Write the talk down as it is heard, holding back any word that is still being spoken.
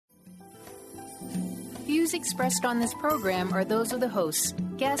views expressed on this program are those of the hosts,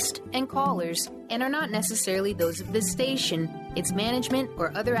 guests, and callers, and are not necessarily those of this station, its management,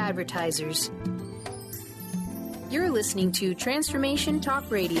 or other advertisers. You're listening to Transformation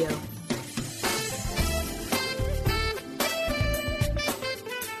Talk Radio.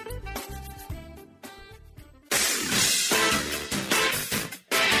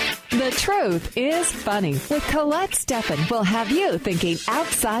 The Truth is Funny with Colette Stefan will have you thinking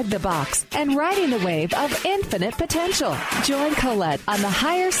outside the box and riding the wave of infinite potential. Join Colette on the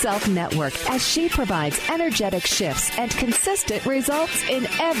Higher Self Network as she provides energetic shifts and consistent results in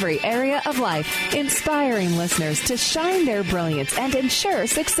every area of life, inspiring listeners to shine their brilliance and ensure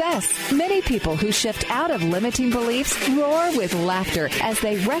success. Many people who shift out of limiting beliefs roar with laughter as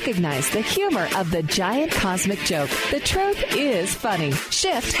they recognize the humor of the giant cosmic joke. The truth is funny.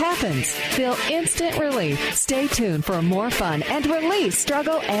 Shift happens. Feel instant relief. Stay tuned for more fun and release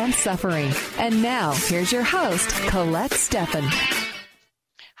struggle and suffering. And now, here's your host, Colette Stefan.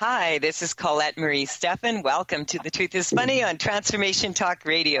 Hi, this is Colette Marie Stefan. Welcome to The Truth is Funny on Transformation Talk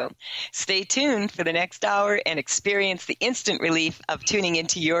Radio. Stay tuned for the next hour and experience the instant relief of tuning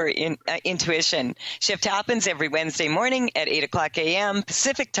into your intuition. Shift happens every Wednesday morning at 8 o'clock a.m.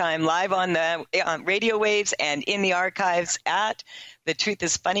 Pacific time, live on the radio waves and in the archives at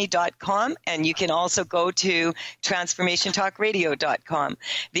thetruthisfunny.com, and you can also go to transformationtalkradio.com.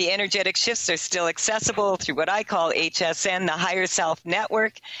 The energetic shifts are still accessible through what I call HSN, the Higher Self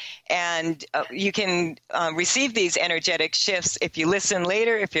Network, and you can receive these energetic shifts if you listen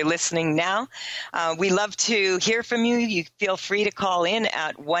later, if you're listening now. We love to hear from you. You feel free to call in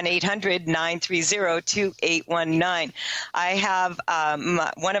at 1-800-930-2819. I have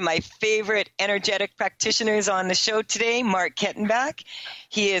one of my favorite energetic practitioners on the show today, Marc Kettenbach.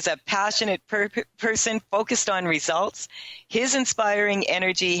 He is a passionate person focused on results. His inspiring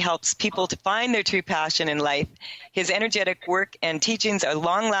energy helps people to find their true passion in life. His energetic work and teachings are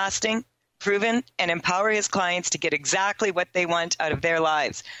long-lasting, proven, and empower his clients to get exactly what they want out of their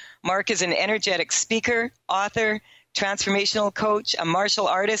lives. Marc is an energetic speaker, author, transformational coach, a martial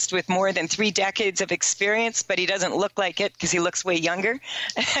artist with more than 3 decades of experience, but he doesn't look like it because he looks way younger,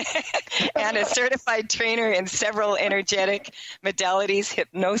 and a certified trainer in several energetic modalities,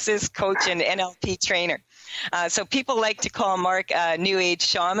 hypnosis, coach, and NLP trainer. So people like to call Marc a New Age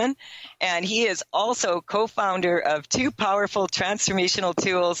shaman, and he is also co-founder of 2 powerful transformational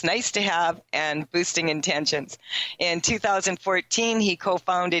tools, Nice to Have and Boosting Intentions. In 2014, he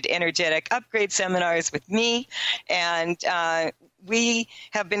co-founded Energetic Upgrade Seminars with me, and we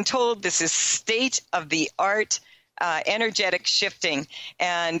have been told this is state-of-the-art energetic shifting.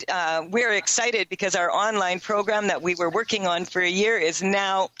 And we're excited because our online program that we were working on for a year is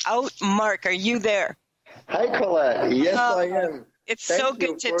now out. Marc, are you there? Hi, Colette. Yes, I am. It's so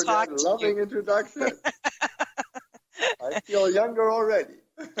good to talk to you. Loving introduction. I feel younger already.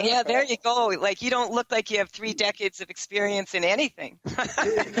 Yeah, there you go. Like, you don't look like you have 3 decades of experience in anything.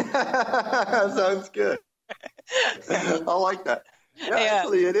 Sounds good. I like that. Yeah,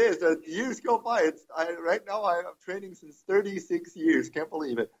 actually, it is. Years go by. Right now, I'm training since 36 years. Can't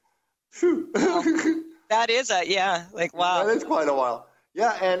believe it. That is wow. That is quite a while.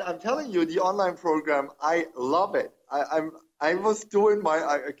 Yeah, and I'm telling you, the online program, I love it. I was doing can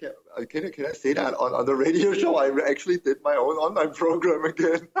I say that on the radio show? I actually did my own online program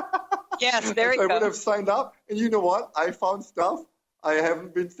again. Yes, there you go. I would have signed up, and you know what? I found stuff I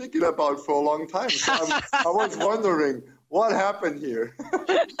haven't been thinking about for a long time. So I was wondering what happened here.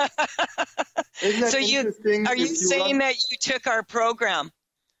 Isn't that interesting? Are you saying that you took our program?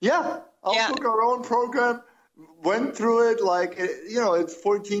 Yeah, I took our own program. Went through it it's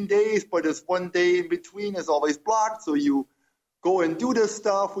 14 days, but there's 1 day in between is always blocked. So you go and do the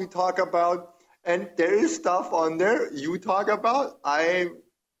stuff we talk about. And there is stuff on there you talk about. I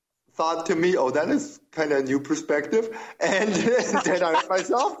thought to me, that is kind of a new perspective. And then I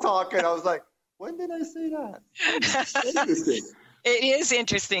myself talk, and I was like, when did I say that? Interesting. It is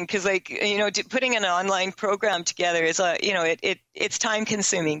interesting because, putting an online program together is, it's time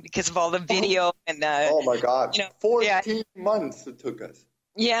consuming because of all the video and oh my God, 14 months it took us.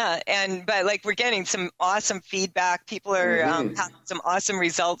 Yeah, but we're getting some awesome feedback. People are having some awesome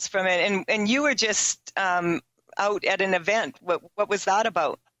results from it. And you were just out at an event. What was that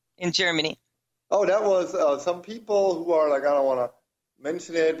about in Germany? Oh, that was some people who are I don't want to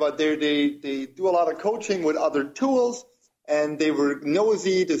mention it, but they do a lot of coaching with other tools. And they were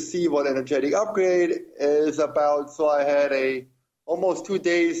nosy to see what energetic upgrade is about. So I had almost 2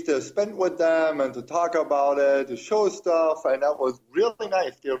 days to spend with them and to talk about it, to show stuff. And that was really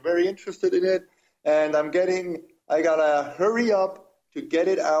nice. They're very interested in it. And I got to hurry up to get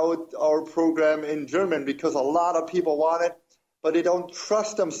it out, our program in German, because a lot of people want it, but they don't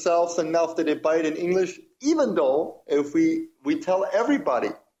trust themselves enough that they buy it in English, even though if we tell everybody,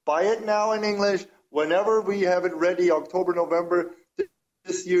 buy it now in English, whenever we have it ready, October, November,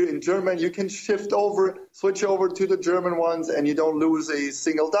 this year in German, you can switch over to the German ones, and you don't lose a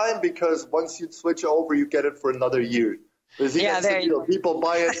single dime, because once you switch over, you get it for another year. People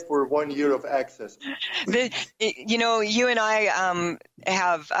buy it for 1 year of access. You and I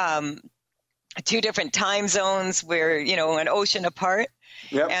have two different time zones. We're, an ocean apart.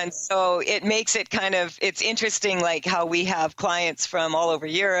 Yep. And so it makes it it's interesting, like how we have clients from all over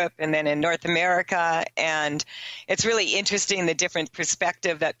Europe and then in North America. And it's really interesting, the different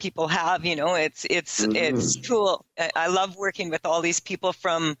perspective that people have, it's cool. I love working with all these people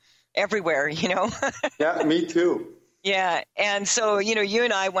from everywhere, Yeah, me too. Yeah. And so, you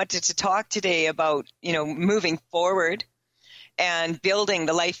and I wanted to talk today about, moving forward and building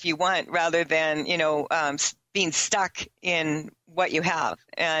the life you want rather than, being stuck in what you have.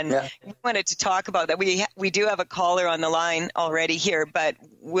 And we wanted to talk about that. We do have a caller on the line already here, but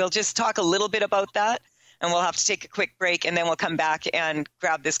we'll just talk a little bit about that, and we'll have to take a quick break, and then we'll come back and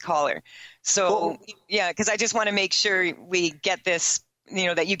grab this caller. So, because I just want to make sure we get this,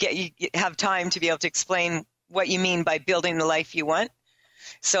 that you have time to be able to explain what you mean by building the life you want.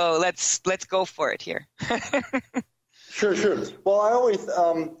 So let's go for it here. Sure. Well, I always,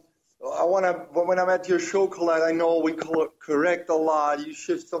 when I'm at your show, Colette, I know we correct a lot. You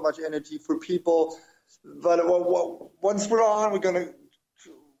shift so much energy for people. But once we're on, we're going to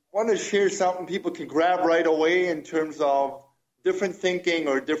want to share something people can grab right away in terms of different thinking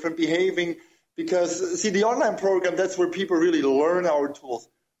or different behaving. Because, see, the online program, that's where people really learn our tools.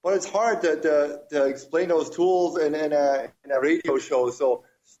 But it's hard to explain those tools in a radio show. So,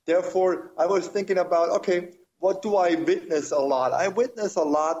 therefore, I was thinking about, okay, what do I witness a lot? I witness a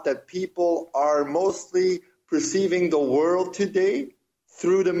lot that people are mostly perceiving the world today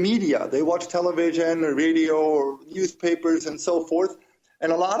through the media. They watch television or radio or newspapers and so forth.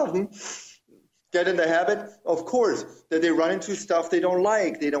 And a lot of them get in the habit, of course, that they run into stuff they don't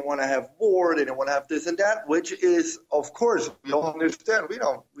like. They don't want to have war. They don't want to have this and that, which is, of course, we all understand. We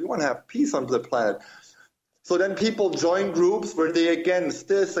want to have peace on the planet. So then people join groups where they against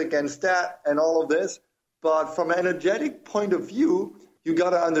this, against that, and all of this. But from an energetic point of view, you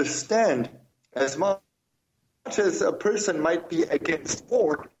got to understand, as much as a person might be against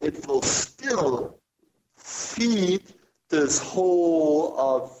war, it will still feed this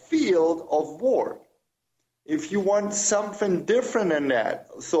whole field of war. If you want something different than that,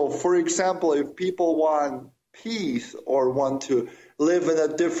 so for example, if people want peace or want to live in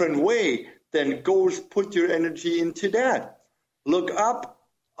a different way, then go put your energy into that. Look up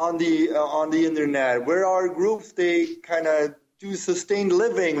on the internet. Where are groups they kind of do sustained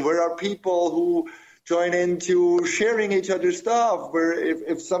living? Where are people who join into sharing each other's stuff? Where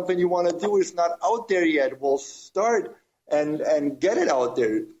if something you want to do is not out there yet, we'll start and get it out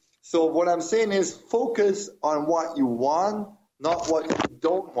there. So what I'm saying is focus on what you want, not what you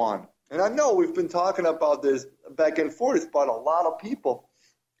don't want. And I know we've been talking about this back and forth, but a lot of people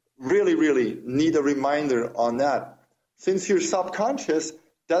really, really need a reminder on that. Since your subconscious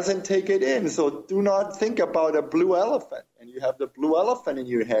doesn't take it in, so do not think about a blue elephant and you have the blue elephant in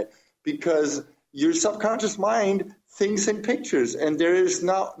your head, because your subconscious mind thinks in pictures, and there is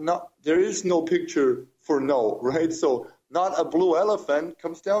no picture for no, right? So not a blue elephant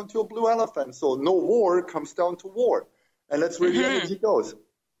comes down to a blue elephant. So no war comes down to war. And that's where the energy goes.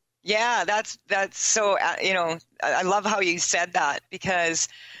 Yeah, that's so, I love how you said that, because,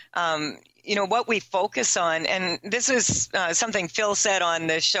 what we focus on, and this is something Phil said on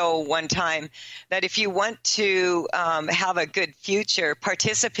the show one time, that if you want to have a good future,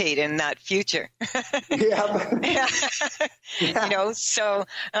 participate in that future. Yeah. So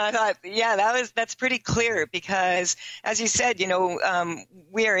I thought, that's pretty clear, because as you said,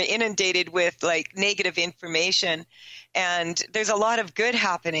 we are inundated with like negative information, and there's a lot of good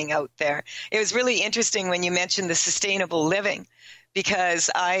happening out there. It was really interesting when you mentioned the sustainable living, because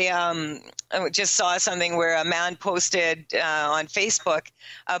I just saw something where a man posted on Facebook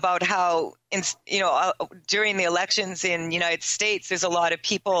about how, during the elections in the United States, there's a lot of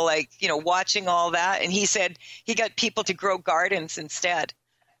people watching all that. And he said he got people to grow gardens instead.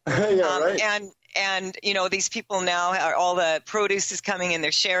 Right. And these people now are, all the produce is coming and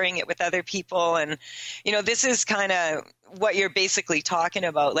they're sharing it with other people. And, this is kind of what you're basically talking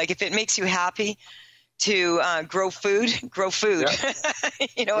about. Like, if it makes you happy to grow food. Yeah.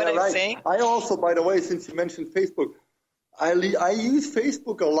 You know what I'm saying? I also, by the way, since you mentioned Facebook, I use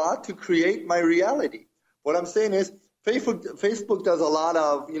Facebook a lot to create my reality. What I'm saying is, Facebook does a lot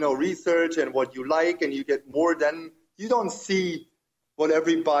of, research and what you like, and you get more than, you don't see what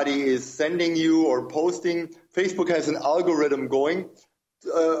everybody is sending you or posting. Facebook has an algorithm going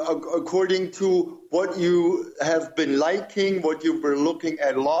according to what you have been liking, what you've been looking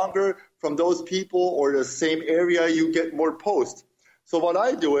at longer from those people or the same area, you get more posts. So what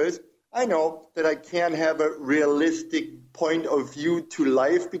I do is, I know that I can't have a realistic point of view to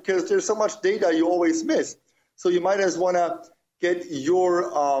life because there's so much data you always miss. So you might as want to get your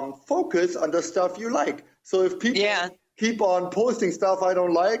focus on the stuff you like. So if people keep on posting stuff I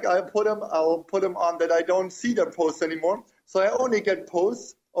don't like, I'll put them on that I don't see their posts anymore. So I only get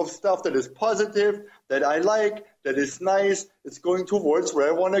posts of stuff that is positive, that I like, that is nice, it's going towards where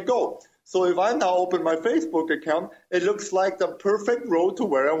I want to go. So if I now open my Facebook account, it looks like the perfect road to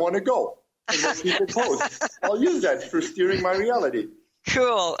where I want to go. And when people post, I'll use that for steering my reality.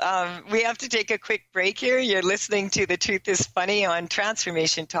 Cool. We have to take a quick break here. You're listening to The Truth is Funny on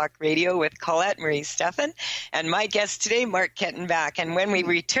Transformation Talk Radio with Colette Marie Stefan and my guest today, Marc Kettenbach. And when we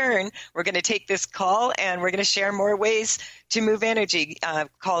return, we're going to take this call and we're going to share more ways to move energy.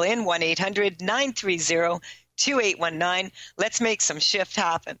 Call in 1-800-930-2819. Let's make some shift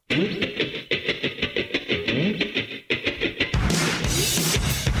happen.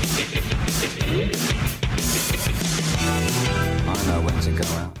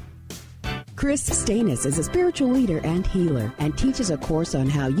 Chris Stanis is a spiritual leader and healer and teaches a course on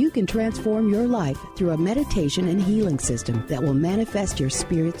how you can transform your life through a meditation and healing system that will manifest your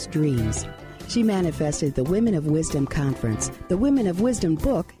spirit's dreams. She manifested the Women of Wisdom Conference, the Women of Wisdom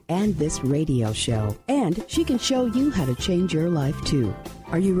book, and this radio show. And she can show you how to change your life too.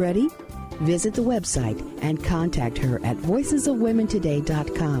 Are you ready? Visit the website and contact her at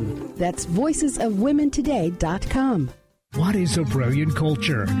voicesofwomentoday.com. That's voicesofwomentoday.com. What is a brilliant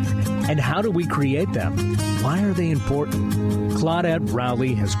culture? And how do we create them? Why are they important? Claudette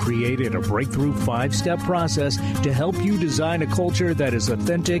Rowley has created a breakthrough 5-step process to help you design a culture that is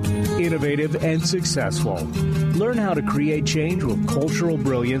authentic, innovative, and successful. Learn how to create change with Cultural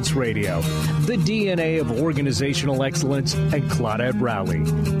Brilliance Radio, the DNA of organizational excellence, and Claudette Rowley.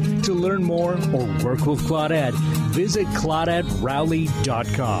 To learn more or work with Claudette, visit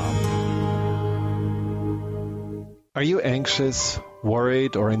ClaudetteRowley.com. Are you anxious,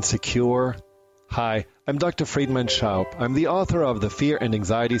 worried, or insecure? Hi, I'm Dr. Friedman Schaub. I'm the author of The Fear and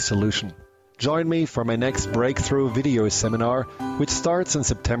Anxiety Solution. Join me for my next breakthrough video seminar, which starts on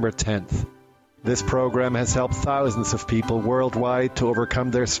September 10th. This program has helped thousands of people worldwide to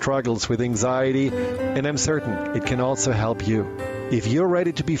overcome their struggles with anxiety, and I'm certain it can also help you. If you're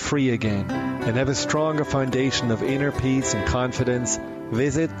ready to be free again and have a stronger foundation of inner peace and confidence,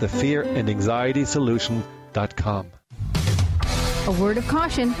 visit thefearandanxietysolution.com. A word of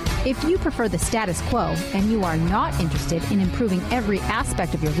caution, if you prefer the status quo and you are not interested in improving every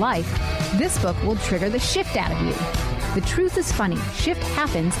aspect of your life, this book will trigger the shift out of you. The Truth is Funny, Shift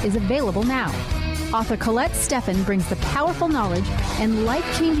Happens is available now. Author Colette Stefan brings the powerful knowledge and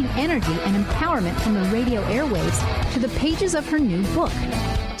life-changing energy and empowerment from the radio airwaves to the pages of her new book.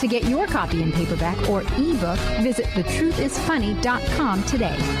 To get your copy in paperback or ebook, visit thetruthisfunny.com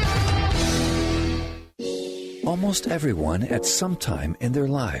today. Almost everyone at some time in their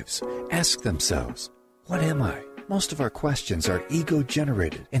lives ask themselves, what am I? Most of our questions are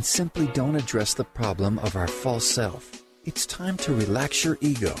ego-generated and simply don't address the problem of our false self. It's time to relax your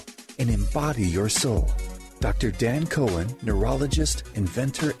ego and embody your soul. Dr. Dan Cohen, neurologist,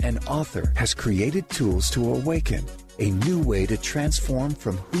 inventor, and author, has created tools to awaken, a new way to transform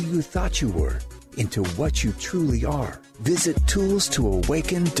from who you thought you were into what you truly are. Visit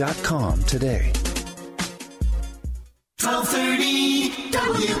toolstoawaken.com today. 1230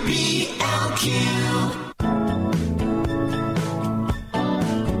 WBLQ.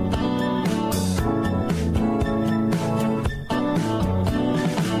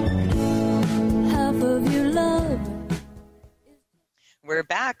 We're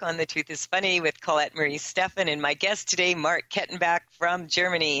back on The Truth is Funny with Colette Marie Stefan and my guest today, Marc Kettenbach from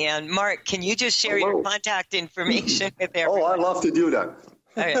Germany. And Marc, can you just share your contact information with everyone? Oh, I'd love to do that.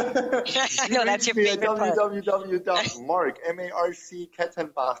 Okay. I know that's your favorite part. www.marc, M-A-R-C,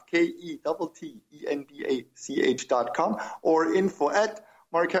 Kettenbach, Kettenbach.com or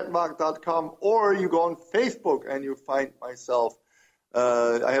info@marckettenbach.com, or you go on Facebook and you find myself.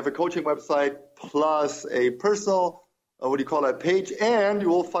 I have a coaching website plus a personal page, and you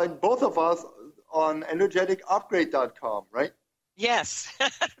will find both of us on energeticupgrade.com, right? Yes.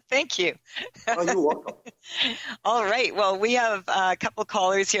 Thank you. Oh, you're welcome. All right. Well, we have a couple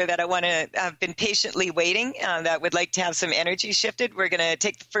callers here that have been patiently waiting that would like to have some energy shifted. We're going to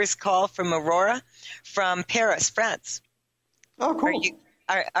take the first call from Aurora from Paris, France. Oh, cool.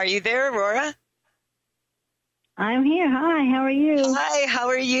 Are you there, Aurora? I'm here. Hi, how are you? Hi, how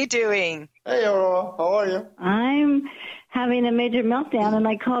are you doing? Hey, Aurora. How are you? I'm having a major meltdown, and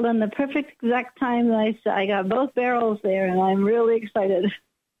I called on the perfect exact time that I got both barrels there, and I'm really excited.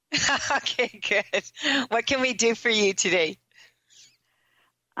 Okay, good. What can we do for you today?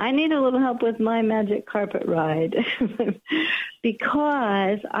 I need a little help with my magic carpet ride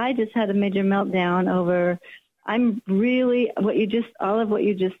because I just had a major meltdown over. I'm really all of what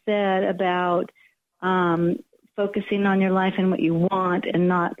you just said about focusing on your life and what you want and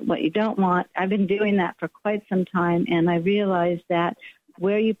not what you don't want. I've been doing that for quite some time, and I realized that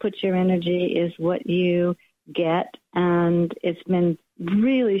where you put your energy is what you get, and it's been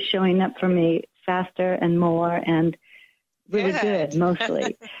really showing up for me faster and more and really good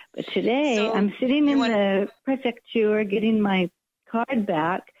mostly. But today I'm sitting in the prefecture getting my card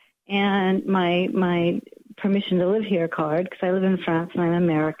back and my permission to live here card, because I live in France and I'm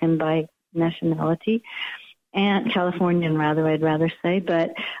American by nationality, and Californian rather, I'd rather say.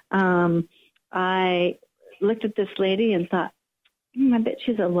 But I looked at this lady and thought, I bet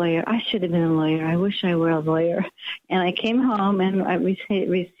she's a lawyer. I should have been a lawyer. I wish I were a lawyer. And I came home and I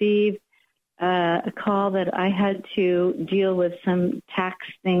received a call that I had to deal with some tax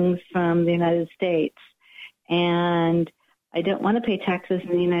things from the United States. And I don't want to pay taxes in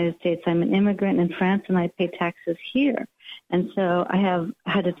the United States. I'm an immigrant in France, and I pay taxes here. And so I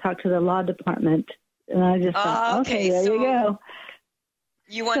had to talk to the law department. And I just thought, okay, there you go.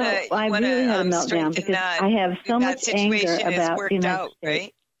 You want to I really had a meltdown because I have so much anger about the United States.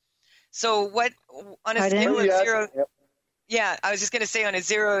 Right? So what, on a scale of 0, yeah, I was just going to say on a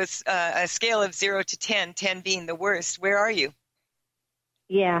scale of 0 to 10, 10 being the worst, where are you?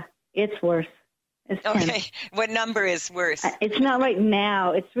 Yeah, it's worse. It's 10. Okay, what number is worse? It's not right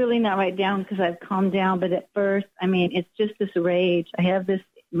now. It's really not right down because I've calmed down. But at first, I mean, it's just this rage. I have this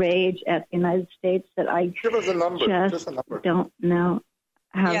rage at the United States that I Give us a number. Just a number. Don't know.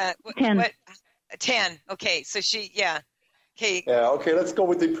 Yeah, 10. 10. Okay, so okay. Yeah, okay, let's go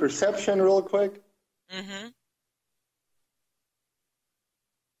with the perception real quick. Mm-hmm.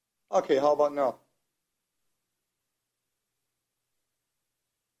 Okay, how about now?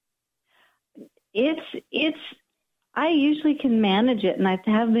 I usually can manage it, and I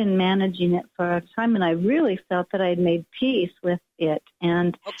have been managing it for a time, and I really felt that I'd made peace with it.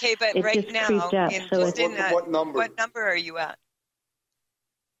 And okay, but it right just now, creeped up. What number? What number are you at?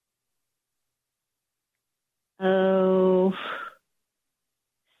 Oh,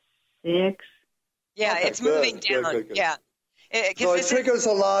 6. Yeah, okay, it's moving down. Good. Yeah. So it triggers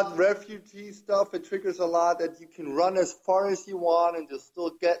a lot, refugee stuff. It triggers a lot that you can run as far as you want and just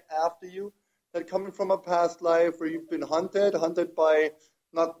still get after you. That coming from a past life where you've been hunted by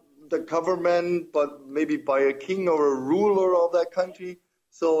not the government, but maybe by a king or a ruler of that country.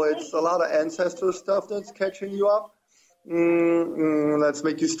 So it's a lot of ancestor stuff that's catching you up. Let's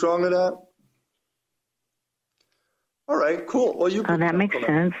make you strong at that. All right, cool. Well, that makes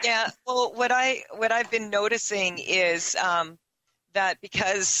sense. Yeah. Well, what I've been noticing is that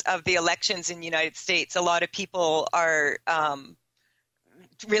because of the elections in the United States, a lot of people are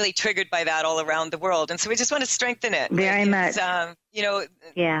really triggered by that all around the world, and so we just want to strengthen it. Very much.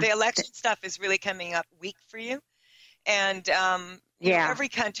 The election stuff is really coming up weak for you, and every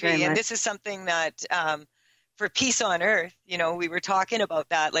country, and this is something that. For peace on earth, we were talking about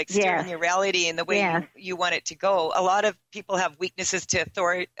that, like steering your reality in the way you want it to go. A lot of people have weaknesses to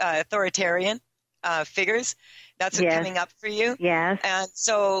authoritarian figures. That's what's coming up for you. Yes. And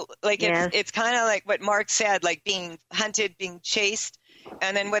so, it's kind of like what Mark said, like being hunted, being chased.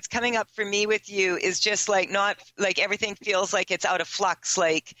 And then what's coming up for me with you is just not everything feels like it's out of flux,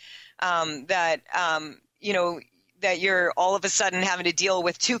 that you're all of a sudden having to deal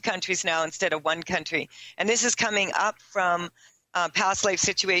with 2 countries now instead of 1 country. And this is coming up from past life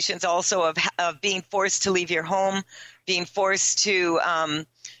situations also of being forced to leave your home, being forced to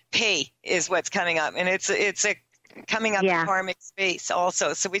pay is what's coming up. And it's coming up in karmic space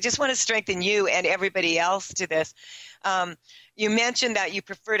also. So we just want to strengthen you and everybody else to this. You mentioned that you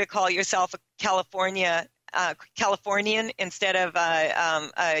prefer to call yourself a Californian instead of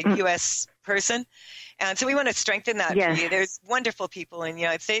a U.S. person. And so we want to strengthen that for you. There's wonderful people in the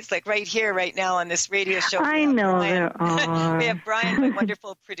United States, like right here, right now on this radio show. I know there are. We have Brian, my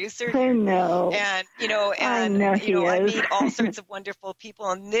wonderful producer. I know. And, I meet all sorts of wonderful people.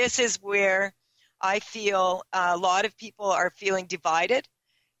 And this is where I feel a lot of people are feeling divided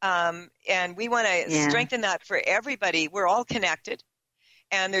And we want to strengthen that for everybody. We're all connected.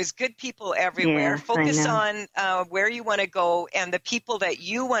 And there's good people everywhere. Yes, Focus on where you want to go and the people that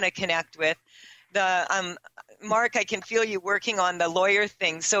you want to connect with. Mark, I can feel you working on the lawyer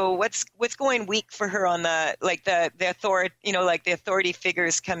thing. So what's going weak for her on the authority, like the authority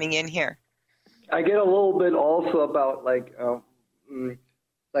figures coming in here? I get a little bit also about the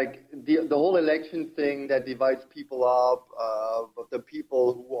whole election thing that divides people up, the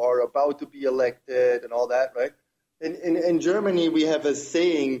people who are about to be elected and all that, right? In Germany, we have a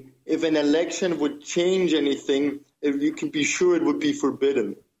saying: if an election would change anything, if you can be sure it would be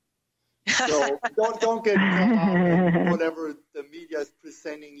forbidden. So don't get caught up whatever the media is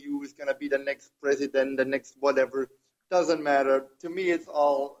presenting you is going to be the next president, the next whatever. Doesn't matter. To me, it's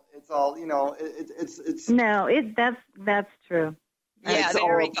all it's that's true. Yeah,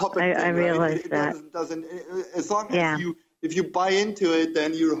 there we go. I realize that. It doesn't as long as if you buy into it,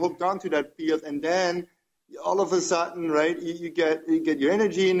 then you're hooked onto that field, and then all of a sudden, right, you get your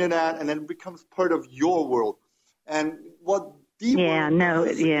energy into that, and then it becomes part of your world. And what is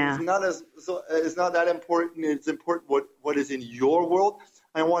not that important. It's important what is in your world.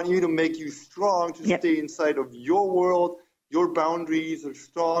 I want you to make you strong to stay inside of your world. Your boundaries are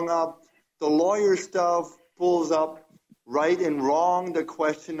strong up. The lawyer stuff pulls up right and wrong, the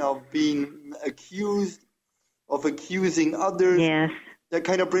question of being accused, of accusing others. Yes. That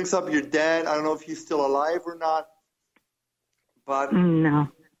kind of brings up your dad. I don't know if he's still alive or not. But no.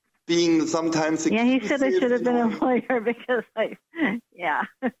 Being sometimes accused. Yeah, he said I should have been a lawyer because Okay.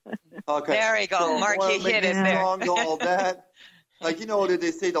 There we go. Mark, you hit it there. All that. Like,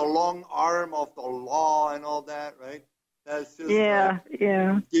 they say the long arm of the law and all that, right? That's just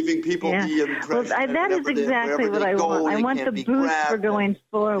giving people the impression that is exactly what I want. I want the boost for going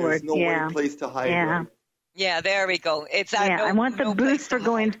forward. There's no place to hide. Right? Yeah, there we go. It's I want the boost for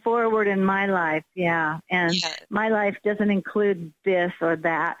going forward in my life. Yeah, and my life doesn't include this or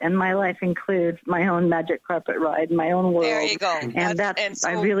that, and my life includes my own magic carpet ride, my own world. There you go. And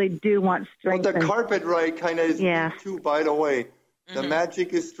I really do want strength. But the carpet ride kind of is too, by the way. The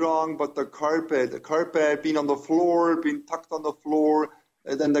magic is strong, but the carpet being on the floor, being tucked on the floor,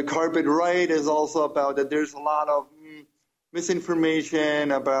 and then the carpet ride is also about that. There's a lot of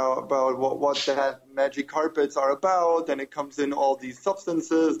misinformation about what that magic carpets are about, and it comes in all these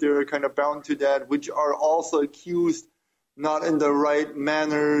substances. They're kind of bound to that, which are also accused not in the right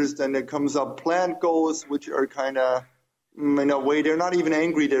manners. Then it comes up plant ghosts, which are kind of, in a way, they're not even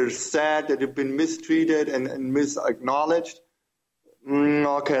angry. They're sad that they've been mistreated and misacknowledged.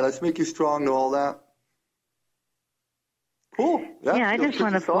 Okay, let's make you strong to all that. Cool. Yeah, I just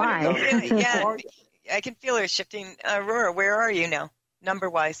want to fly. Yeah, I can feel her shifting. Aurora, where are you now,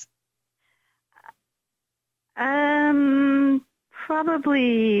 number-wise?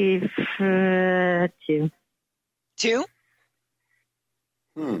 Probably 2. 2?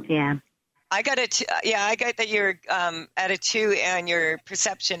 Yeah. I got it. Yeah, I got that you're at a 2, and your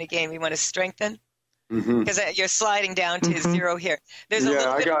perception again. We want to strengthen. Because you're sliding down to 0 here. There's a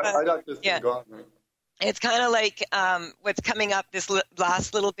little bit I got this thing going. It's kind of like what's coming up, this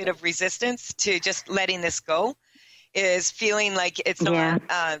last little bit of resistance to just letting this go is feeling like it's not,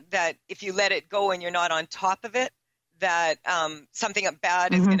 that if you let it go and you're not on top of it, that something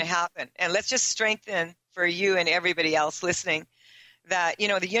bad is going to happen. And let's just strengthen for you and everybody else listening that,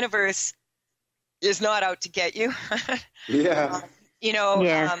 the universe is not out to get you. Yeah.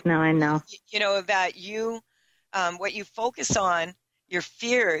 Yes, no, I know. That you, what you focus on, your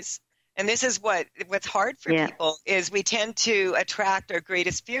fears, and this is what's hard for people is we tend to attract our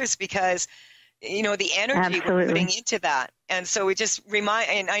greatest fears because, the energy we're putting into that. And so we just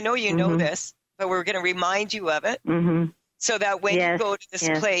and I know you know this, but we're going to remind you of it so that when you go to this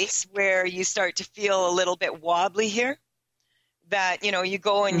place where you start to feel a little bit wobbly here, that, you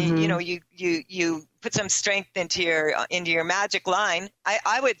go and you put some strength into your magic line.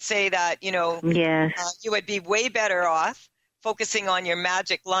 I would say that, you would be way better off focusing on your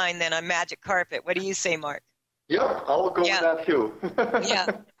magic line than a magic carpet. What do you say, Mark? Yeah, I'll go with that too. Yeah,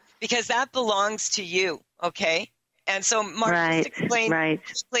 because that belongs to you, okay? And so, Mark, just explain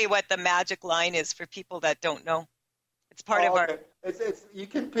quickly what the magic line is for people that don't know. It's part of our... It's you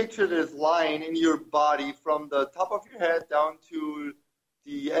can picture this line in your body from the top of your head down to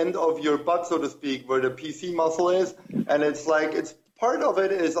the end of your butt, so to speak, where the PC muscle is. And it's part of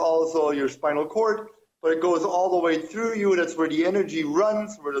it is also your spinal cord, but it goes all the way through you. That's where the energy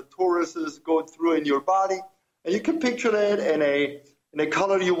runs, where the toruses go through in your body. And you can picture it in a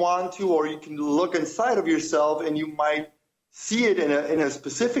color you want to, or you can look inside of yourself and you might see it in a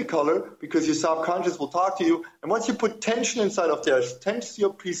specific color because your subconscious will talk to you. And once you put tension inside of there, tense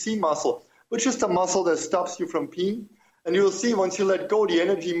your PC muscle, which is the muscle that stops you from peeing. And you'll see once you let go, the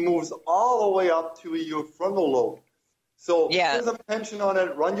energy moves all the way up to your frontal lobe. So put some tension on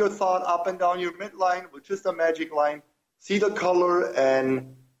it, run your thought up and down your midline, which is the magic line. See the color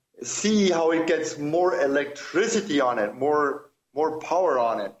and see how it gets more electricity on it, more power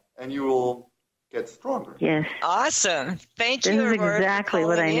on it, and you will get stronger. Yes. Awesome. Thank you, This is exactly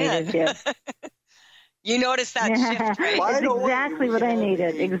what I needed, yes. You noticed that shift, right? It's exactly what I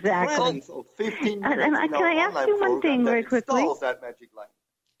needed. Exactly. So 15 and can I ask you one thing very quickly? That magic line.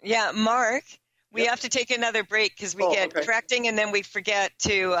 Yeah, Mark, we have to take another break because we get correcting and then we forget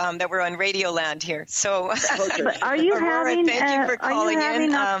to that we're on Radio Land here. So, are you Aurora, having? thank you for calling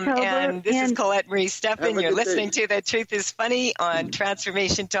in. And this is Colette Marie Stefan. You're listening to The Truth is Funny on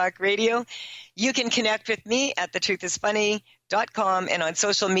Transformation Talk Radio. You can connect with me at thetruthисfunny.com and on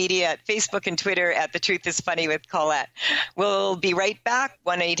social media at Facebook and Twitter at The Truth is Funny with Colette. We'll be right back.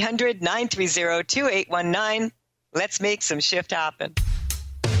 1-800-930-2819. Let's make some shift happen.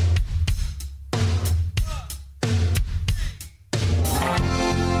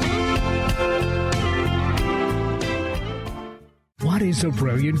 What is a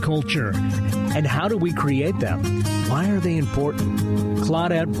brilliant culture? And how do we create them? Why are they important?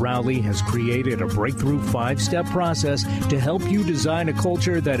 Claudette Rowley has created a breakthrough 5-step process to help you design a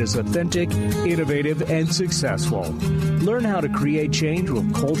culture that is authentic, innovative, and successful. Learn how to create change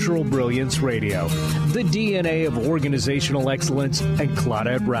with Cultural Brilliance Radio, the DNA of organizational excellence, and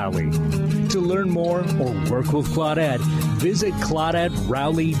Claudette Rowley. To learn more or work with Claudette, visit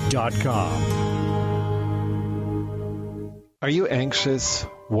ClaudetteRowley.com. Are you anxious,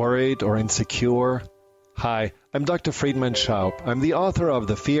 worried, or insecure? Hi, I'm Dr. Friedman Schaub. I'm the author of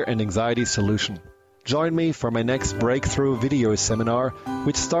The Fear and Anxiety Solution. Join me for my next breakthrough video seminar,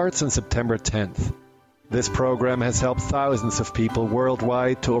 which starts on September 10th. This program has helped thousands of people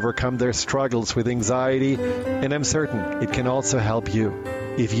worldwide to overcome their struggles with anxiety, and I'm certain it can also help you.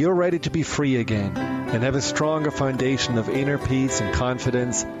 If you're ready to be free again and have a stronger foundation of inner peace and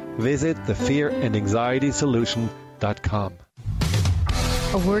confidence, visit thefearandanxietysolution.com.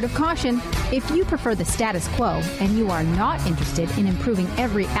 A word of caution, if you prefer the status quo and you are not interested in improving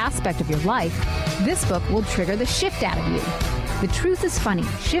every aspect of your life, this book will trigger the shift out of you. The Truth is Funny,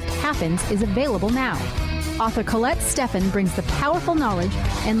 Shift Happens is available now. Author Colette Stefan brings the powerful knowledge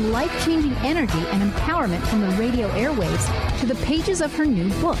and life-changing energy and empowerment from the radio airwaves to the pages of her new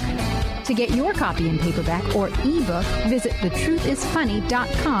book. To get your copy in paperback or ebook, visit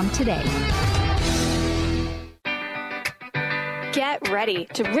thetruthисfunny.com today. Get ready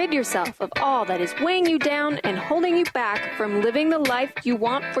to rid yourself of all that is weighing you down and holding you back from living the life you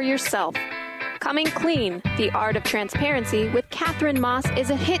want for yourself. Coming Clean, The Art of Transparency with Catherine Moss is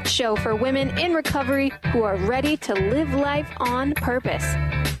a hit show for women in recovery who are ready to live life on purpose.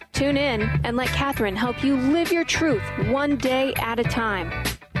 Tune in and let Catherine help you live your truth one day at a time.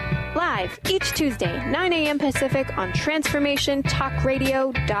 Live each Tuesday, 9 a.m. Pacific on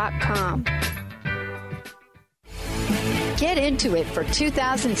TransformationTalkRadio.com. Get into it for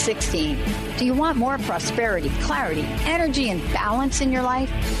 2016. Do you want more prosperity, clarity, energy, and balance in your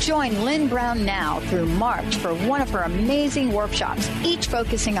life? Join Lynn Brown now through March for one of her amazing workshops, each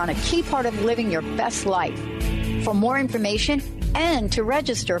focusing on a key part of living your best life. For more information and to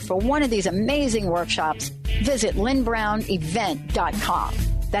register for one of these amazing workshops, visit lynnbrownevent.com.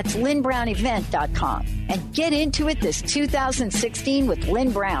 That's lynnbrownevent.com. And get into it this 2016 with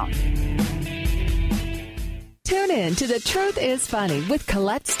Lynn Brown. Tune in to The Truth is Funny with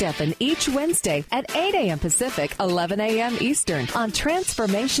Colette Stefan each Wednesday at 8 a.m. Pacific, 11 a.m. Eastern on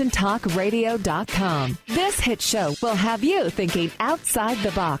TransformationTalkRadio.com. This hit show will have you thinking outside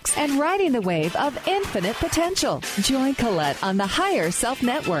the box and riding the wave of infinite potential. Join Colette on the Higher Self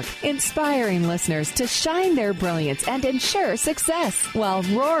Network, inspiring listeners to shine their brilliance and ensure success while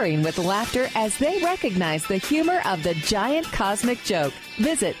roaring with laughter as they recognize the humor of the giant cosmic joke.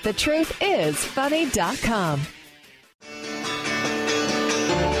 Visit TheTruthIsFunny.com.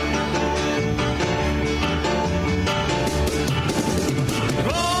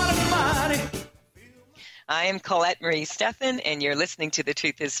 I am Colette Marie Stefan, and you're listening to The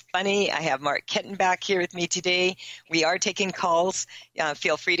Truth is Funny. I have Marc Kettenbach here with me today. We are taking calls.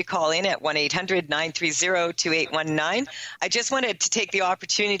 Feel free to call in at 1-800-930-2819. I just wanted to take the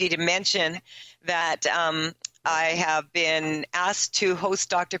opportunity to mention that I have been asked to host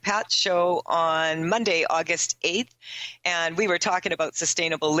Dr. Pat's show on Monday, August 8th, and we were talking about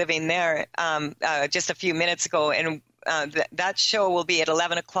sustainable living there just a few minutes ago, and that show will be at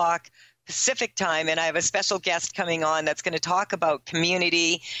 11 o'clock Pacific time, and I have a special guest coming on that's going to talk about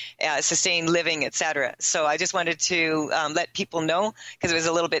community, sustained living, etc. So I just wanted to let people know because it was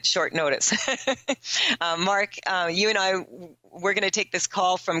a little bit short notice. Marc, you and I, we're going to take this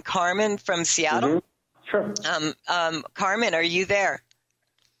call from Carmen from Seattle. Sure. Carmen, are you there?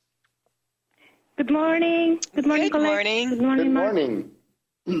 Good morning. Good morning, Good morning. Good morning, Marc.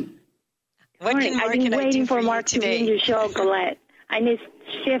 What can Marc I've been and I waiting do for you Marc to today? be in your show, Colette. I need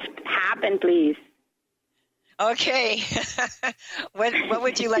shift happen, please. Okay. What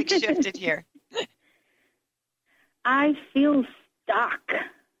would you like shifted here? I feel stuck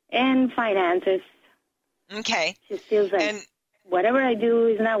in finances. Okay. It feels like whatever I do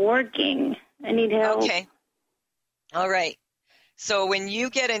is not working. I need help. Okay. All right. So when you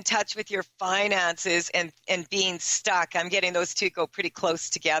get in touch with your finances and being stuck, I'm getting those two go pretty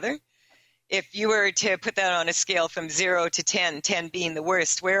close together. If you were to put that on a scale from 0 to 10, 10 being the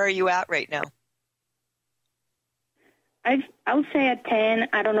worst, where are you at right now? I would say a 10.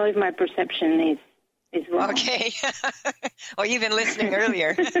 I don't know if my perception is wrong. Okay. Well, you've been listening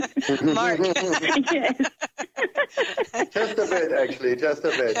earlier. Marc. Yes. Just a bit, actually, just a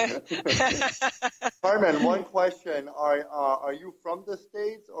bit. Carmen, one question. Are you from the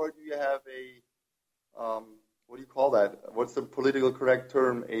States, or do you have a, what do you call that? What's the political correct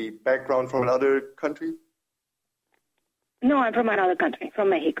term? A background from another country? No, I'm from another country, from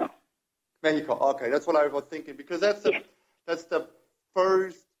Mexico. Mexico, okay. That's what I was thinking, because that's the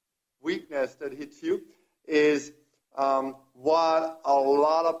first weakness that hits you is what a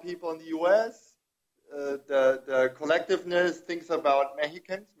lot of people in the U.S., the collectiveness thinks about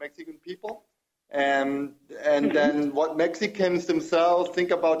Mexican people, and then what Mexicans themselves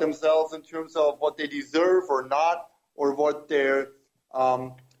think about themselves in terms of what they deserve or not, or what their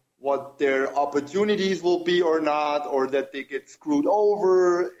opportunities will be or not, or that they get screwed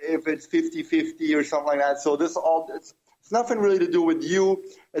over if it's 50-50 or something like that. So it's nothing really to do with you.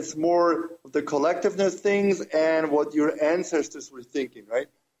 It's more of the collectiveness things and what your ancestors were thinking, right?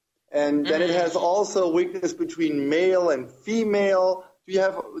 And then it has also a weakness between male and female. Do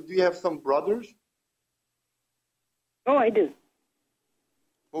you have some brothers? Oh, I do.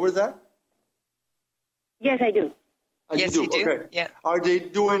 What was that? Yes, I do. Yes, you do. Okay. Yeah. Are they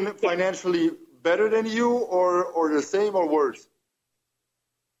doing financially better than you, or the same, or worse?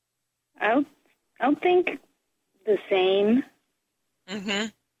 I don't think the same. Mm-hmm.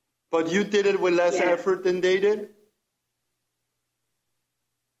 But you did it with less effort than they did?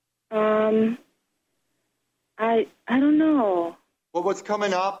 I don't know. Well, what's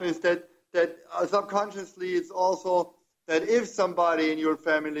coming up is that subconsciously it's also that if somebody in your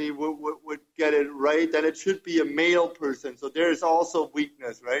family would get it right, then it should be a male person. So there's also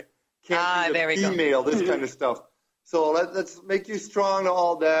weakness, right? Can't be a female, this kind of stuff. So let's make you strong to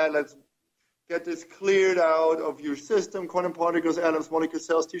all that. Let's get this cleared out of your system, quantum particles, atoms, molecules,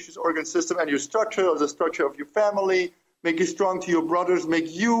 cells, tissues, organ system, and your structure, of the structure of your family. Make you strong to your brothers.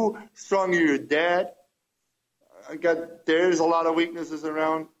 Make you strong to your dad. There's a lot of weaknesses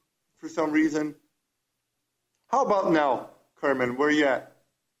around for some reason. How about now, Carmen? Where are you at?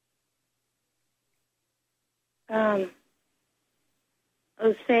 I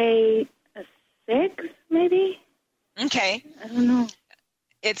would say a 6, maybe. Okay. I don't know.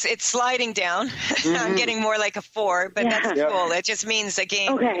 It's sliding down. I'm getting more like a 4, but that's cool. It just means,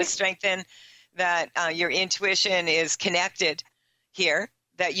 again, to strengthen that your intuition is connected here,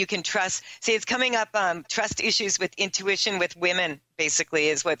 that you can trust. See, it's coming up, trust issues with intuition with women, basically,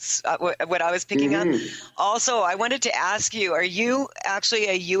 is what I was picking up. Also, I wanted to ask you, are you actually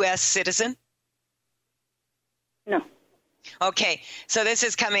a U.S. citizen? No. Okay, so this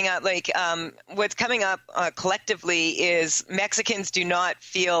is coming up, what's coming up collectively is Mexicans do not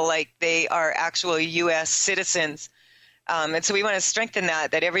feel like they are actual U.S. citizens. And so we want to strengthen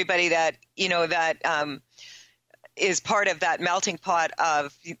that everybody that, that is part of that melting pot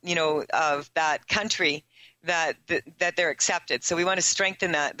of, of that country, that they're accepted. So we want to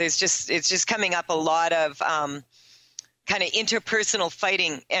strengthen that. It's just coming up a lot of kind of interpersonal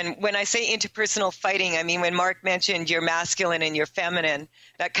fighting. And when I say interpersonal fighting, I mean when Marc mentioned your masculine and your feminine,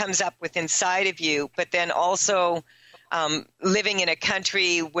 that comes up with inside of you, but then also living in a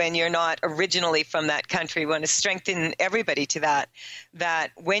country when you're not originally from that country. We want to strengthen everybody to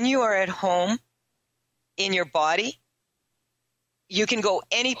that when you are at home in your body, you can go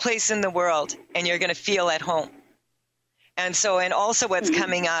any place in the world and you're going to feel at home. And also what's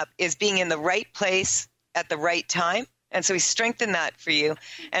coming up is being in the right place at the right time. And so we strengthen that for you.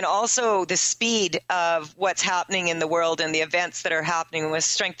 And also the speed of what's happening in the world and the events that are happening. We want to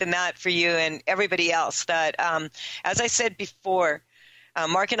strengthen that for you and everybody else. That, as I said before,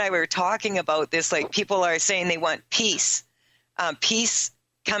 Mark and I were talking about this, like people are saying they want peace. Peace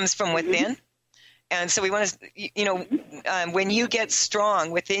comes from within. And so we want to, when you get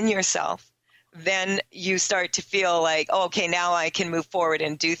strong within yourself, then you start to feel like, oh, okay, now I can move forward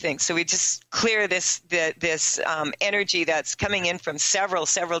and do things. So we just clear this energy that's coming in from several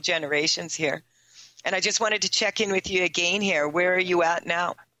generations here. And I just wanted to check in with you again here. Where are you at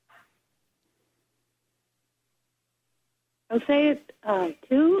now? I'll say it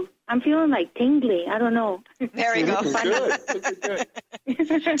 2. I'm feeling like tingly. I don't know. There we go. Good.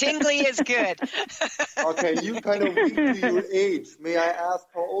 Tingly is good. Okay, you kind of weak to your age. May I ask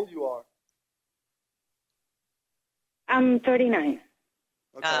how old you are? I'm 39.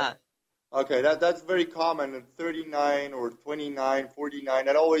 Okay, that's very common. At 39 or 29, 49,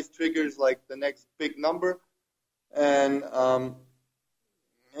 that always triggers like the next big number. And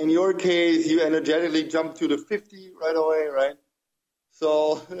in your case, you energetically jump to the 50 right away, right?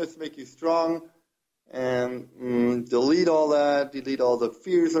 So let's make you strong and delete all that, delete all the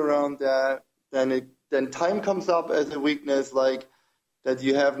fears around that. Then time comes up as a weakness, like that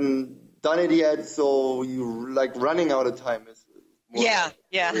you haven't done it yet, so you like running out of time. Yeah.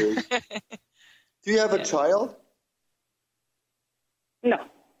 Do you have a child? No.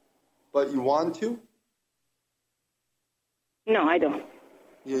 But you want to? No, I don't.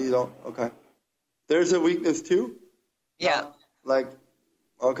 You don't? Okay. There's a weakness too? Yeah.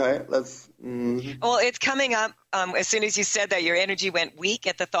 Okay, let's... Well, it's coming up as soon as you said that your energy went weak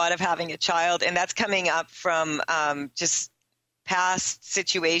at the thought of having a child, and that's coming up from just past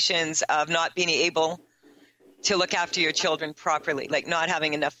situations of not being able to look after your children properly, like not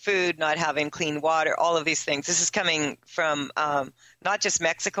having enough food, not having clean water, all of these things. This is coming from not just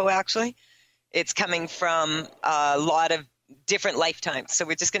Mexico, actually. It's coming from a lot of different lifetimes. So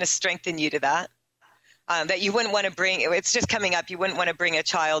we're just going to strengthen you to that. That you wouldn't want to bring, it's just coming up, you wouldn't want to bring a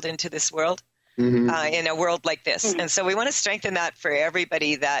child into this world, in a world like this. And so we want to strengthen that for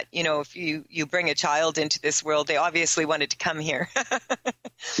everybody that, if you bring a child into this world, they obviously wanted to come here.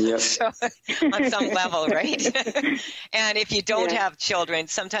 Yep. So, on some level, right? And if you don't have children,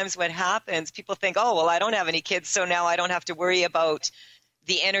 sometimes what happens, people think, oh, well, I don't have any kids, so now I don't have to worry about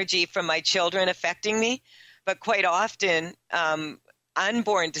the energy from my children affecting me. But quite often,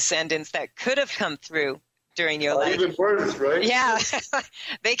 unborn descendants that could have come through during your life. Even worse, right? Yeah.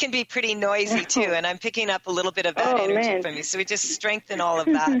 They can be pretty noisy too, and I'm picking up a little bit of that energy from you. So we just strengthen all of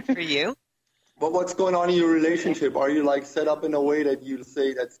that for you. But what's going on in your relationship? Are you like set up in a way that you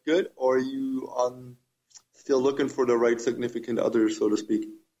say that's good, or are you still looking for the right significant other, so to speak?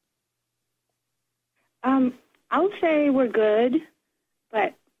 I'll say we're good,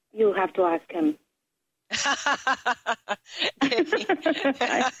 but you'll have to ask him.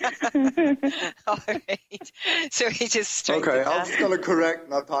 All right. So he just straightened Okay, that. I'm just going to correct,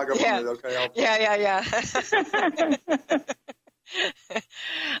 not talk about it, okay? Yeah.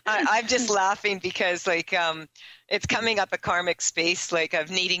 I'm just laughing because, it's coming up a karmic space, of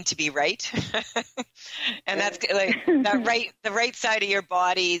needing to be right. And that's, the right side of your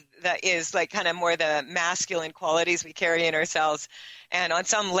body that is, kind of more the masculine qualities we carry in ourselves. And on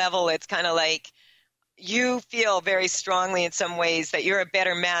some level, it's kind of like, you feel very strongly in some ways that you're a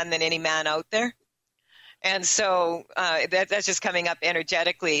better man than any man out there. And so that's just coming up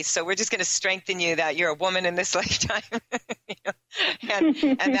energetically. So we're just going to strengthen you that you're a woman in this lifetime.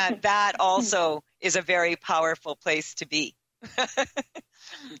 and that also is a very powerful place to be.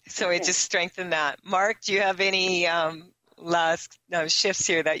 So it just strengthened that. Mark, do you have any last shifts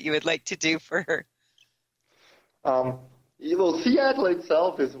here that you would like to do for her? Well, Seattle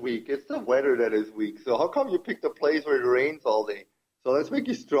itself is weak. It's the weather that is weak. So how come you picked a place where it rains all day? So let's make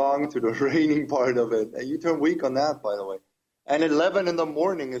you strong to the raining part of it. And you turn weak on that, by the way. And 11 in the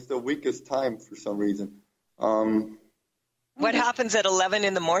morning is the weakest time for some reason. What happens at 11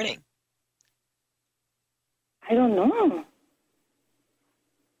 in the morning? I don't know.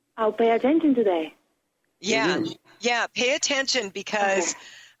 I'll pay attention today. Yeah, pay attention because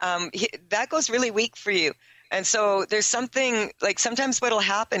that goes really weak for you. And so there's something, sometimes what'll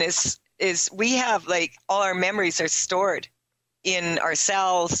happen is we have, all our memories are stored in our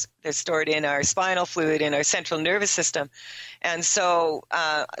cells, they're stored in our spinal fluid, in our central nervous system. And so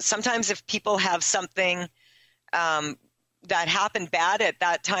sometimes if people have something that happened bad at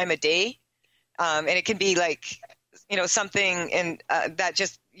that time of day, and it can be something that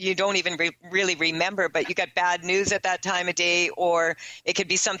just you don't even really remember, but you got bad news at that time of day, or it could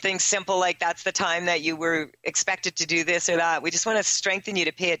be something simple like that's the time that you were expected to do this or that. We just want to strengthen you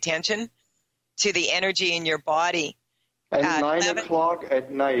to pay attention to the energy in your body And 9 o'clock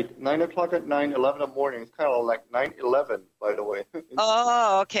at night. 9 o'clock at night, 11 in the morning. It's kind of like 9/11, by the way.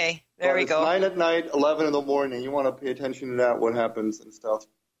 Oh, okay. There we go. 9 at night, 11 in the morning. You want to pay attention to that, what happens and stuff.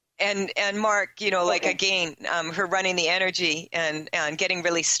 And Marc, like again, her running the energy and getting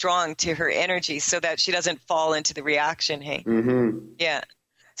really strong to her energy so that she doesn't fall into the reaction, hey? Mm-hmm. Yeah.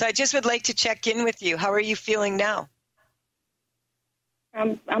 So I just would like to check in with you. How are you feeling now?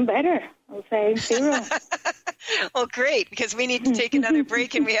 I'm better. I'll say 0. Well, great, because we need to take another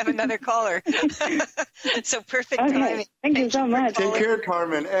break and we have another caller. So perfect timing. Thank you so much. Take care,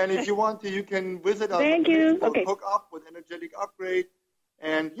 Carmen. And if you want to, you can visit us on Facebook, hook up with Energetic Upgrade,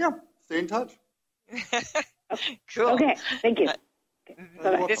 and stay in touch. Cool. Okay, thank you.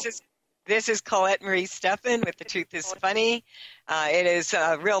 This is Colette Marie Stefan with The Truth is Funny. It is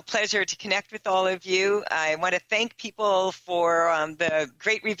a real pleasure to connect with all of you. I want to thank people for the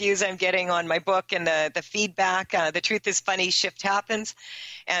great reviews I'm getting on my book and the feedback. The Truth is Funny, Shift Happens.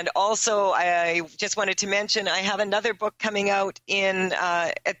 And also, I just wanted to mention I have another book coming out in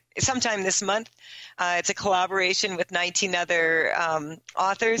sometime this month. It's a collaboration with 19 other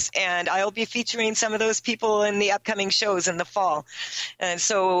authors, and I'll be featuring some of those people in the upcoming shows in the fall. And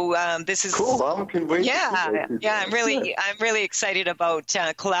so this is cool. I can wait. Yeah. I'm really excited about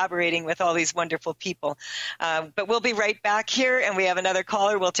collaborating with all these wonderful people. But we'll be right back here, and we have another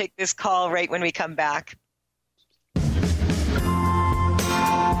caller. We'll take this call right when we come back.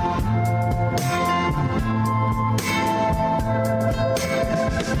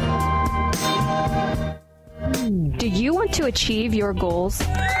 Do you want to achieve your goals?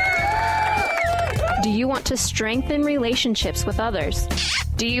 Do you want to strengthen relationships with others?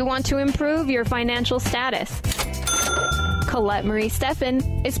 Do you want to improve your financial status? Colette Marie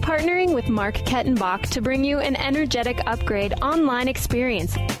Stefan is partnering with Marc Kettenbach to bring you an energetic upgrade online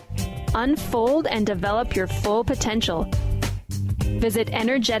experience. Unfold and develop your full potential. Visit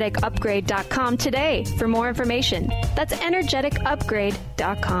energeticupgrade.com today for more information. That's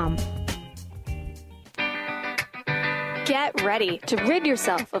energeticupgrade.com. Get ready to rid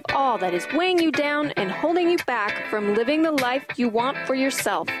yourself of all that is weighing you down and holding you back from living the life you want for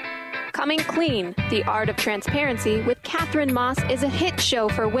yourself. Coming Clean, The Art of Transparency with Catherine Moss is a hit show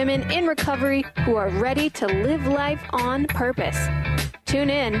for women in recovery who are ready to live life on purpose. Tune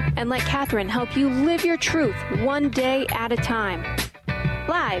in and let Catherine help you live your truth one day at a time.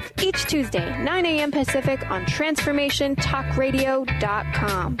 Live each Tuesday, 9 a.m. Pacific on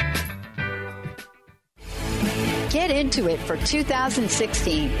TransformationTalkRadio.com. Get into it for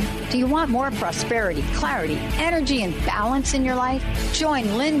 2016. Do you want more prosperity, clarity, energy, and balance in your life?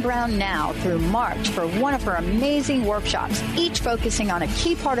 Join Lynn Brown now through March for one of her amazing workshops, each focusing on a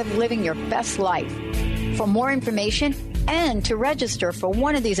key part of living your best life. For more information and to register for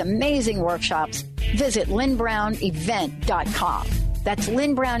one of these amazing workshops, visit lynnbrownevent.com. That's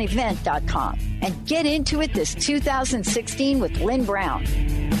lynnbrownevent.com. And get into it this 2016 with Lynn Brown.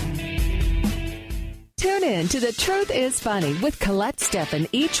 Tune in to The Truth is Funny with Colette Stefan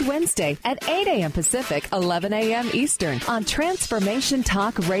each Wednesday at 8 a.m. Pacific, 11 a.m. Eastern on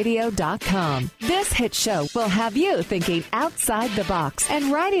TransformationTalkRadio.com. This hit show will have you thinking outside the box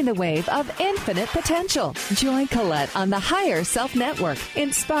and riding the wave of infinite potential. Join Colette on the Higher Self Network,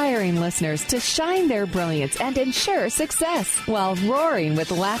 inspiring listeners to shine their brilliance and ensure success while roaring with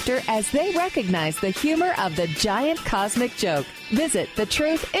laughter as they recognize the humor of the giant cosmic joke. Visit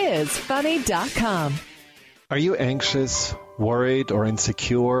thetruthисfunny.com. Are you anxious, worried, or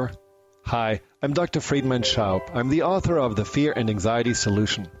insecure? Hi, I'm Dr. Friedman Schaub. I'm the author of The Fear and Anxiety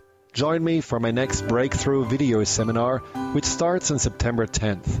Solution. Join me for my next breakthrough video seminar, which starts on September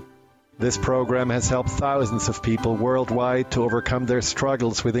 10th. This program has helped thousands of people worldwide to overcome their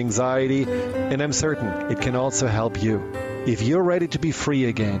struggles with anxiety, and I'm certain it can also help you. If you're ready to be free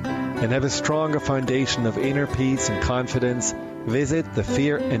again and have a stronger foundation of inner peace and confidence, visit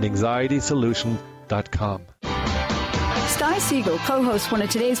thefearandanxietysolution.com. Sky Siegel co-hosts one of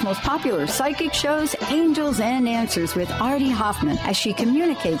today's most popular psychic shows, Angels and Answers, with Artie Hoffman, as she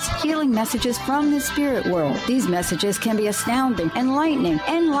communicates healing messages from the spirit world. These messages can be astounding, enlightening,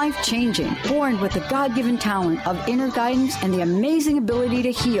 and life-changing. Born with the God-given talent of inner guidance and the amazing ability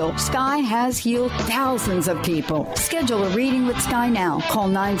to heal, Sky has healed thousands of people. Schedule a reading with Sky now. Call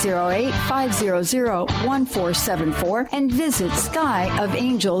 908-500-1474 and visit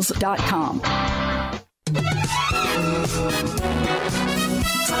skyofangels.com.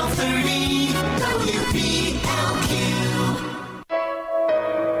 1230 WBLQ.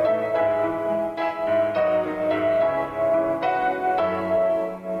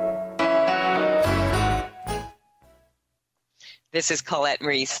 This is Colette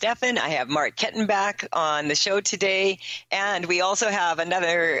Marie Stefan. I have Marc Kettenbach on the show today. And we also have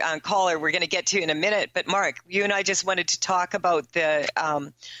another caller we're going to get to in a minute. But Marc, you and I just wanted to talk about the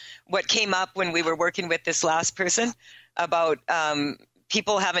what came up when we were working with this last person about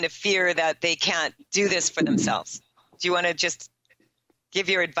people having a fear that they can't do this for themselves. Do you want to just give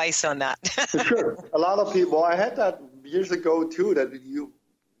your advice on that? Sure. A lot of people, I had that years ago too, that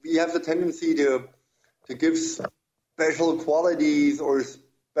we have the tendency to give special qualities or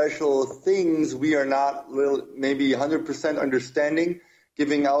special things we are not maybe 100% understanding,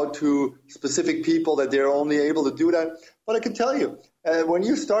 giving out to specific people that they're only able to do that. But I can tell you, when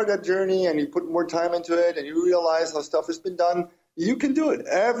you start that journey and you put more time into it and you realize how stuff has been done, you can do it.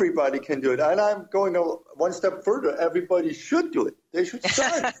 Everybody can do it. And I'm going one step further. Everybody should do it. They should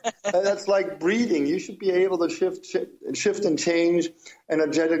start. And that's like breathing. You should be able to shift and change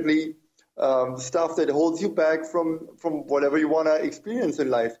energetically stuff that holds you back from whatever you want to experience in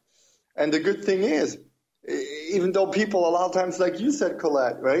life. And the good thing is, even though people a lot of times, like you said,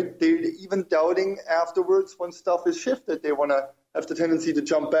 Colette, right, they're even doubting afterwards when stuff is shifted. They want to have the tendency to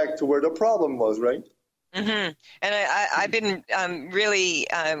jump back to where the problem was, right? Mm-hmm. And I've been really,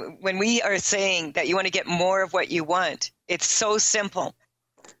 when we are saying that you want to get more of what you want, it's so simple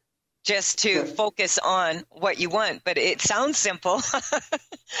just to focus on what you want. But it sounds simple,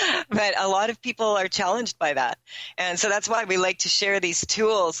 but a lot of people are challenged by that. And so that's why we like to share these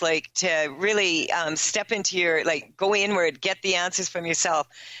tools, like to really step into your, like, go inward, get the answers from yourself,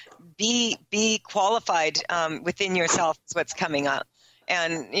 be qualified within yourself is what's coming up.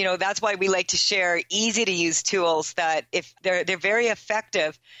 And, you know, that's why we like to share easy to use tools that if they're very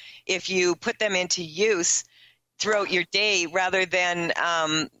effective if you put them into use throughout your day rather than,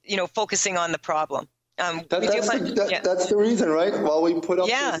 focusing on the problem. That's the reason, right? Well, we put up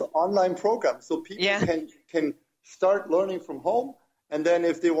this online program so people can start learning from home. And then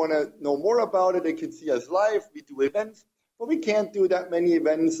if they want to know more about it, they can see us live. We do events, but we can't do that many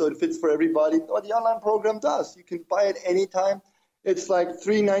events, so it fits for everybody. What the online program does, you can buy it anytime. It's like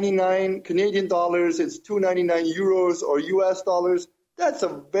 $3.99 Canadian dollars. It's $2.99 euros or US dollars. That's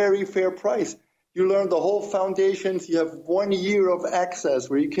a very fair price. You learn the whole foundations. You have 1 year of access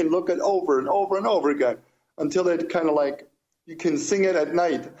where you can look at over and over and over again until it kind of like you can sing it at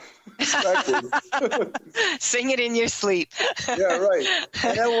night. Sing it in your sleep. Yeah, right.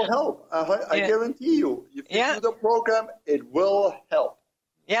 And that will help. I guarantee you. If you do the program, it will help.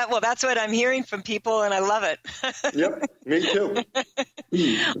 Yeah, well, that's what I'm hearing from people, and I love it. Yep, me too.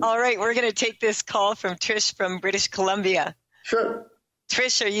 All right, we're going to take this call from Trish from British Columbia. Sure.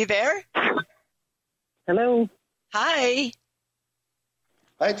 Trish, are you there? Hello. Hi.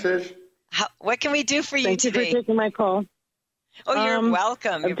 Hi, Trish. What can we do for you today? Thank you for taking my call. Oh, you're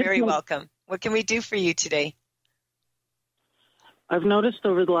welcome. You're very welcome. What can we do for you today? I've noticed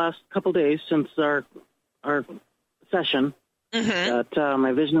over the last couple of days since our session that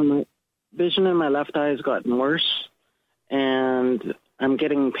my vision in my left eye has gotten worse, and I'm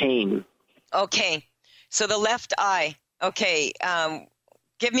getting pain. Okay, so the left eye. Okay,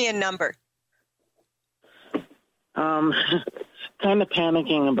 give me a number. Kind of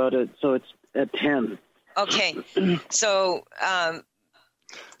panicking about it, so it's at 10. Okay, so kind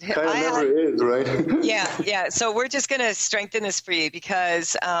of never is, right? yeah. So we're just going to strengthen this for you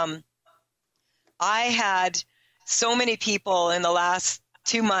because I had so many people in the last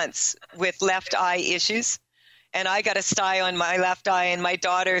 2 months with left eye issues, and I got a sty on my left eye, and my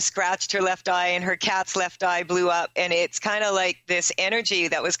daughter scratched her left eye, and her cat's left eye blew up, and it's kind of like this energy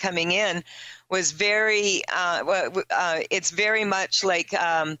that was coming in was very it's very much like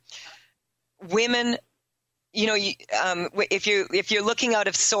women. You know, if you're looking out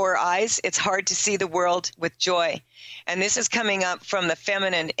of sore eyes, it's hard to see the world with joy. And this is coming up from the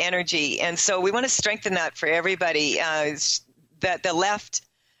feminine energy. And so we want to strengthen that for everybody, that the left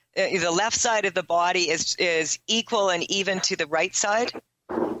side of the body is equal and even to the right side.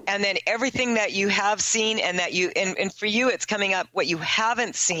 And then everything that you have seen and that and for you, it's coming up what you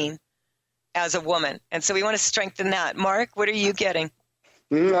haven't seen as a woman. And so we want to strengthen that. Marc, what are you getting?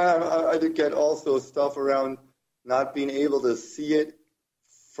 I did get also stuff around not being able to see it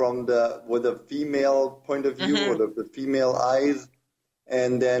from with a female point of view or the female eyes,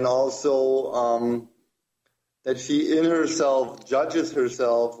 and then also that she in herself judges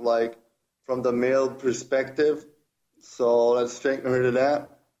herself like from the male perspective. So let's strengthen her to that.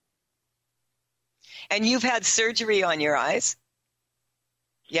 And you've had surgery on your eyes?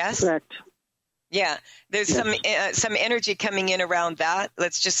 Yes? Correct. Yeah, there's some energy coming in around that.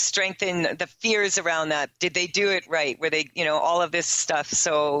 Let's just strengthen the fears around that. Did they do it right? Were they, all of this stuff?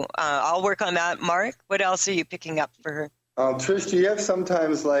 So I'll work on that. Marc, what else are you picking up for her? Trish, do you have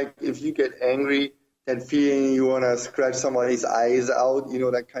sometimes, like, if you get angry, that feeling you want to scratch somebody's eyes out, you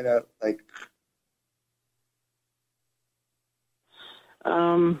know, that kind of, like...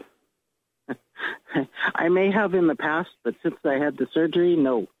 I may have in the past, but since I had the surgery,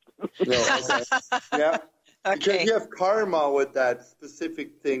 no. No, okay. Yeah. Okay. Because you have karma with that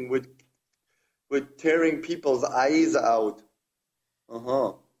specific thing, with tearing people's eyes out.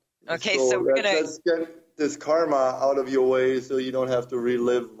 Okay, so we're gonna... Let's get this karma out of your way so you don't have to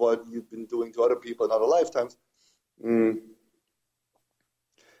relive what you've been doing to other people in other lifetimes. Then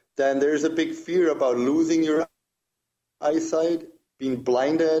there's a big fear about losing your eyesight, being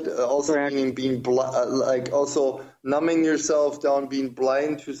blinded, also meaning being like also numbing yourself down, being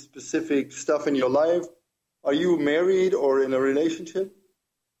blind to specific stuff in your life. Are you married or in a relationship?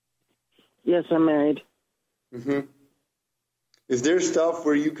 Yes, I'm married. Mm-hmm. Is there stuff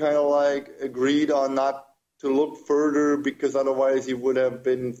where you kind of like agreed on not to look further because otherwise you would have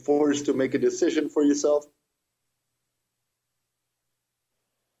been forced to make a decision for yourself?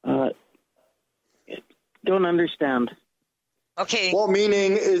 Don't understand. Okay. Well,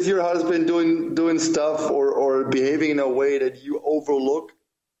 meaning, is your husband doing stuff or behaving in a way that you overlook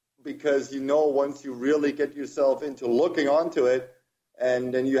because you know once you really get yourself into looking onto it,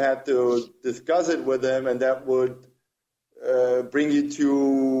 and then you have to discuss it with him, and that would bring you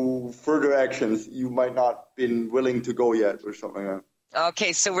to further actions you might not been willing to go yet or something like that.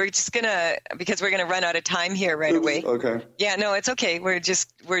 Okay, so we're just because we're gonna run out of time here right away. Okay. Yeah, no, it's okay. We're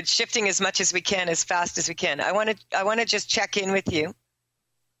shifting as much as we can, as fast as we can. I want to just check in with you.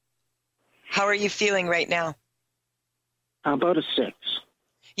 How are you feeling right now? About a 6.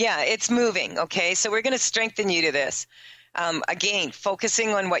 Yeah, it's moving. Okay, so we're going to strengthen you to this. Again, focusing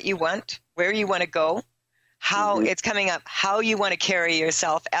on what you want, where you want to go, how it's coming up, how you want to carry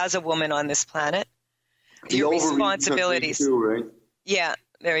yourself as a woman on this planet, your responsibilities. Too, right? Yeah,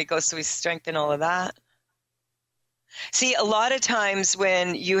 there you go. So we strengthen all of that. See, a lot of times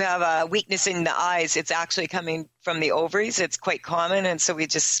when you have a weakness in the eyes, it's actually coming from the ovaries. It's quite common, and so we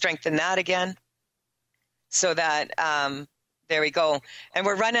just strengthen that again so that there we go. And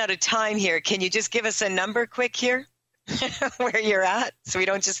we're running out of time here. Can you just give us a number quick here where you're at so we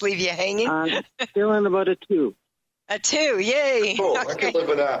don't just leave you hanging? Feeling about a 2. A 2, yay! Cool, okay. I can live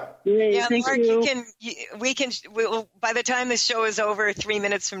with that. Yay, yeah, thank Mark, you. By the time the show is over, 3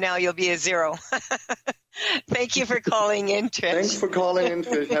 minutes from now, you'll be a 0. Thank you for calling in, Trish. Thanks for calling in,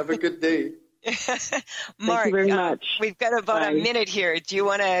 Trish. Have a good day. Mark, thank you very much. We've got about Bye. a minute here. Do you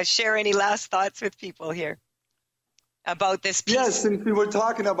want to share any last thoughts with people here about this piece? Yes, since we were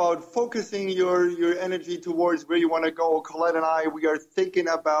talking about focusing your energy towards where you want to go, Colette and I, we are thinking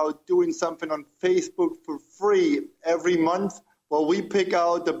about doing something on Facebook for free every month. Well, we pick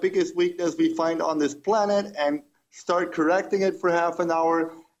out the biggest weakness we find on this planet and start correcting it for half an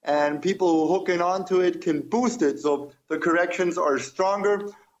hour. And people who hook in onto it can boost it. So the corrections are stronger.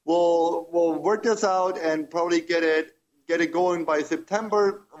 We'll work this out and probably get it going by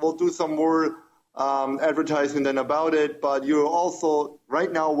September. We'll do some more advertising then about it, but you're also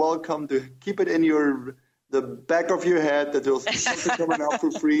right now welcome to keep it in the back of your head that there's something coming out for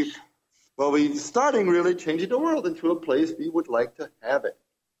free. Well, we're starting really changing the world into a place we would like to have it.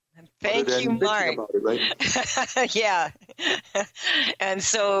 Thank you, Mark. About it, right? Yeah. And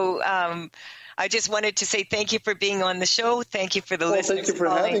so I just wanted to say thank you for being on the show. Thank you for the listeners. Thank you for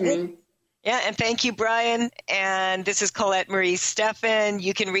having me. Yeah, and thank you, Brian. And this is Colette Marie Stefan.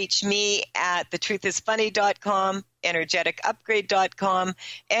 You can reach me at thetruthисfunny.com, energeticupgrade.com,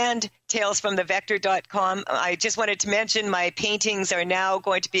 and talesfromthevector.com. I just wanted to mention my paintings are now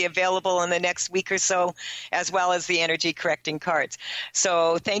going to be available in the next week or so, as well as the energy correcting cards.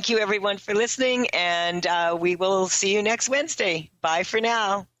 So thank you, everyone, for listening, and we will see you next Wednesday. Bye for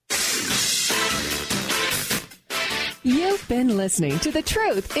now. You've been listening to The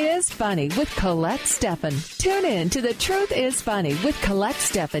Truth is Funny with Colette Stefan. Tune in to The Truth is Funny with Colette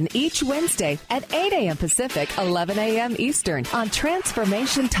Stefan each Wednesday at 8 a.m. Pacific, 11 a.m. Eastern on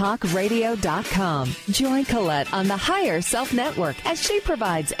TransformationTalkRadio.com. Join Colette on the Higher Self Network as she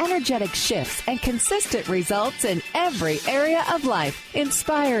provides energetic shifts and consistent results in every area of life,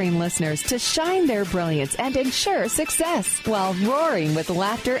 inspiring listeners to shine their brilliance and ensure success while roaring with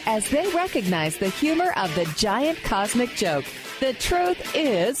laughter as they recognize the humor of the giant cosmic joke. The Truth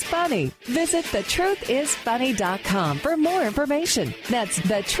is Funny. Visit thetruthисfunny.com for more information. That's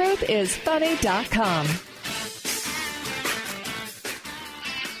thetruthисfunny.com.